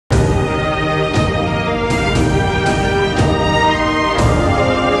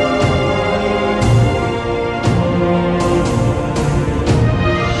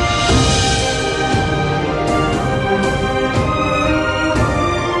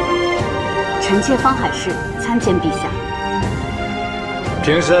臣妾方海市参见陛下。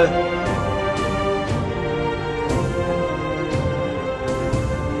平身。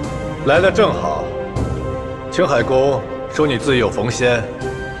来的正好。青海公说你自幼逢仙，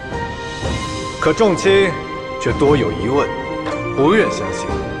可众卿却多有疑问，不愿相信。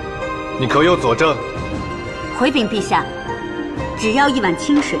你可有佐证？回禀陛下，只要一碗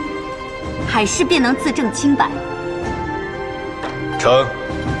清水，海市便能自证清白。成。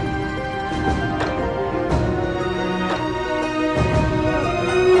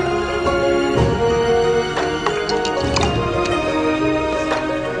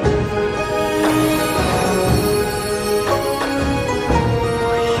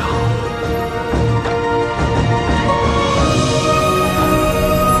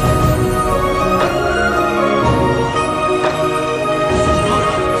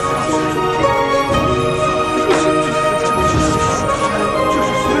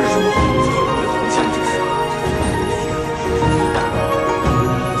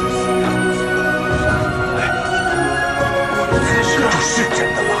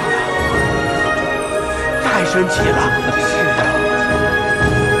神奇了！是啊。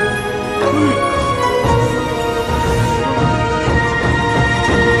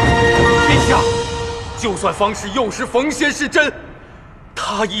陛下，就算方氏幼时逢仙是真，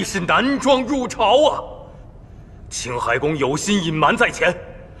他亦是男装入朝啊。青海公有心隐瞒在前，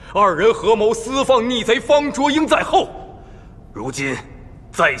二人合谋私放逆贼方卓英在后。如今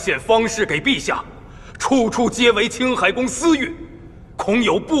再现方氏给陛下，处处皆为青海公私欲。 恐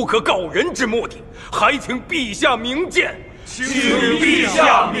有不可告人之目的，还请陛下明鉴。请陛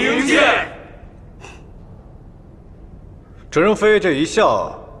下明鉴。哲仁妃这一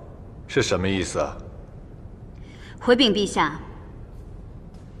笑是什么意思啊？回禀陛下，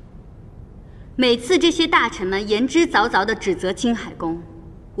每次这些大臣们言之凿凿地指责青海公，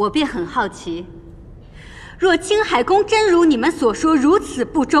我便很好奇：若青海公真如你们所说如此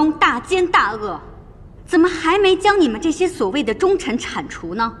不忠、大奸大恶。 怎么还没将你们这些所谓的忠臣铲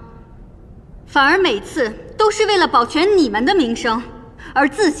除呢？反而每次都是为了保全你们的名声而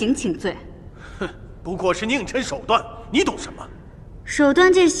自行请罪。哼，不过是佞臣手段，你懂什么？手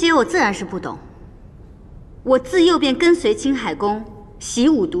段这些我自然是不懂。我自幼便跟随青海公习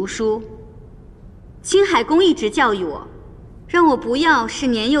武读书，青海公一直教育我，让我不要视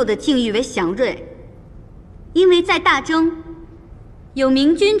年幼的境遇为祥瑞，因为在大征。 有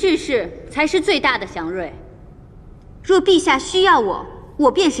明君之士才是最大的祥瑞。若陛下需要我，我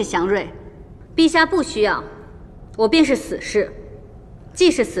便是祥瑞；陛下不需要，我便是死士。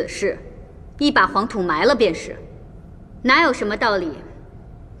既是死士，一把黄土埋了便是。哪有什么道理？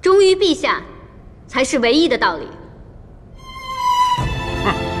忠于陛下，才是唯一的道理。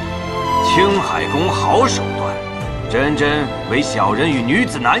哼，青海公好手段，真为小人与女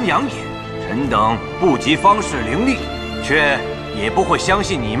子难养也。臣等不及方士伶俐，却。 也不会相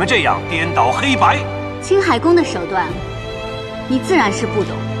信你们这样颠倒黑白。青海公的手段，你自然是不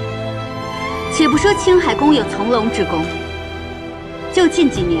懂。且不说青海公有从龙之功，就近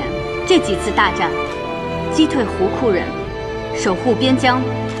几年这几次大战，击退胡库人，守护边疆，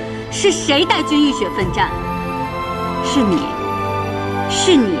是谁带军浴血奋战？是你，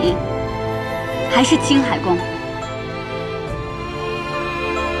是你，还是青海公？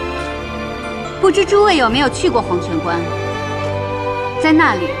不知诸位有没有去过黄泉关？ 在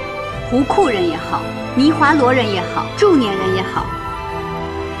那里，胡库人也好，尼华罗人也好，祝年人也好，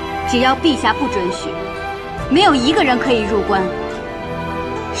只要陛下不准许，没有一个人可以入关。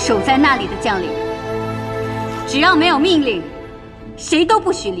守在那里的将领，只要没有命令，谁都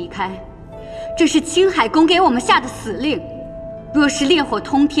不许离开。这是青海公给我们下的死令。若是烈火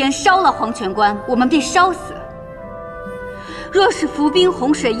通天，烧了黄泉关，我们便烧死；若是伏兵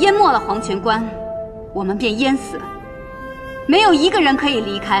洪水淹没了黄泉关，我们便淹死。 没有一个人可以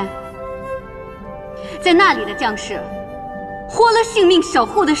离开，在那里的将士，豁了性命守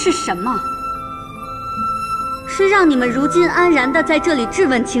护的是什么？是让你们如今安然地在这里质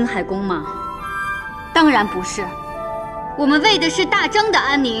问青海公吗？当然不是，我们为的是大征的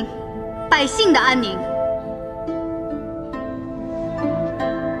安宁，百姓的安宁。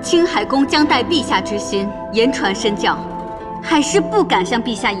青海公将带陛下之心，言传身教，海市不敢向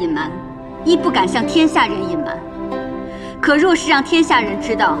陛下隐瞒，亦不敢向天下人隐瞒。 可若是让天下人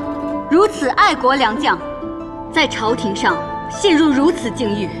知道，如此爱国良将，在朝廷上陷入如此境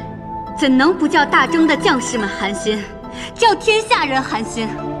遇，怎能不叫大征的将士们寒心，叫天下人寒心？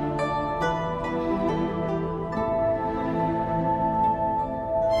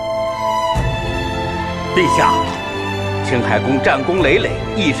陛下，青海公战功累累，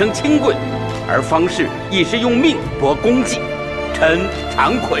一生清贵，而方士亦是用命博功绩，臣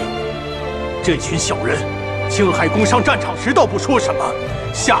惭愧。这群小人，青海宫上战场时倒不说什么，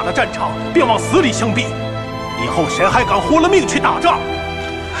下了战场便往死里相逼。以后谁还敢豁了命去打仗？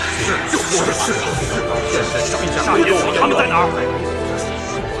是，他们在哪儿？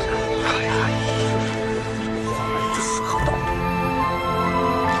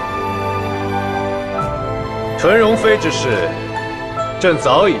纯容妃之事，朕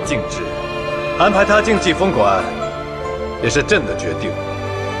早已尽知，安排她进祭风馆，也是朕的决定。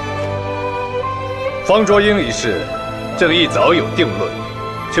方卓英一事，朕亦早有定论，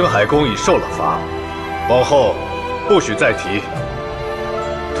青海宫已受了罚，往后不许再提。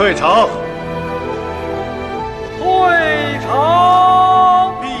退朝。退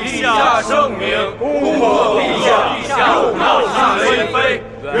朝！陛下圣明，恭贺陛下又纳上为妃，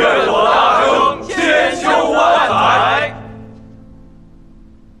愿我大圣千秋万载。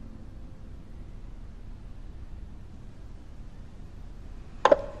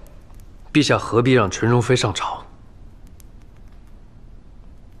陛下何必让纯容妃上朝？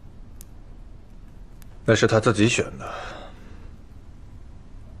那是他自己选的。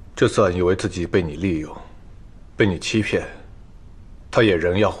就算以为自己被你利用，被你欺骗，他也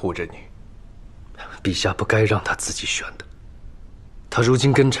仍要护着你。陛下不该让他自己选的。他如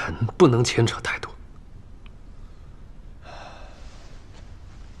今跟臣不能牵扯太多。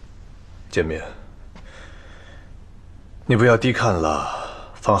见面，你不要低看了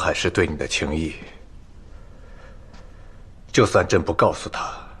方海市对你的情谊。就算朕不告诉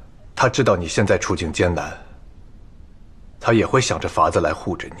他，他知道你现在处境艰难，他也会想着法子来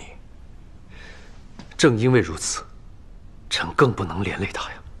护着你。正因为如此，臣更不能连累他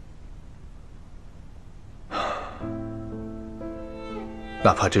呀。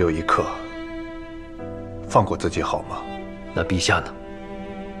哪怕只有一刻，放过自己好吗？那陛下呢？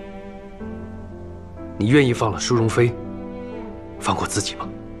你愿意放了淑容妃，放过自己吗？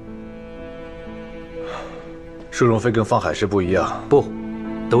淑容妃跟方海市不一样。不，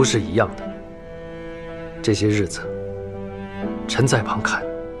都是一样的。这些日子，臣在旁看，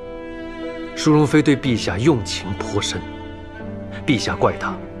淑容妃对陛下用情颇深，陛下怪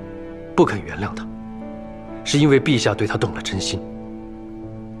她，不肯原谅她，是因为陛下对她动了真心。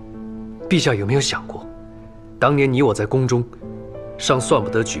陛下有没有想过，当年你我在宫中，尚算不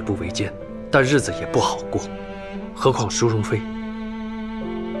得举步维艰，但日子也不好过，何况淑容妃？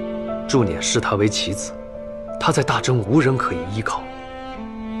祝辇视她为棋子，她在大征无人可以依靠。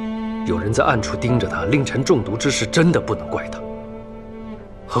有人在暗处盯着她，令臣中毒之事，真的不能怪她。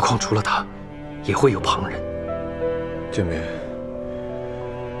何况除了她，也会有旁人。俊明，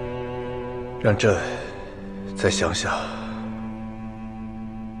让朕再想想。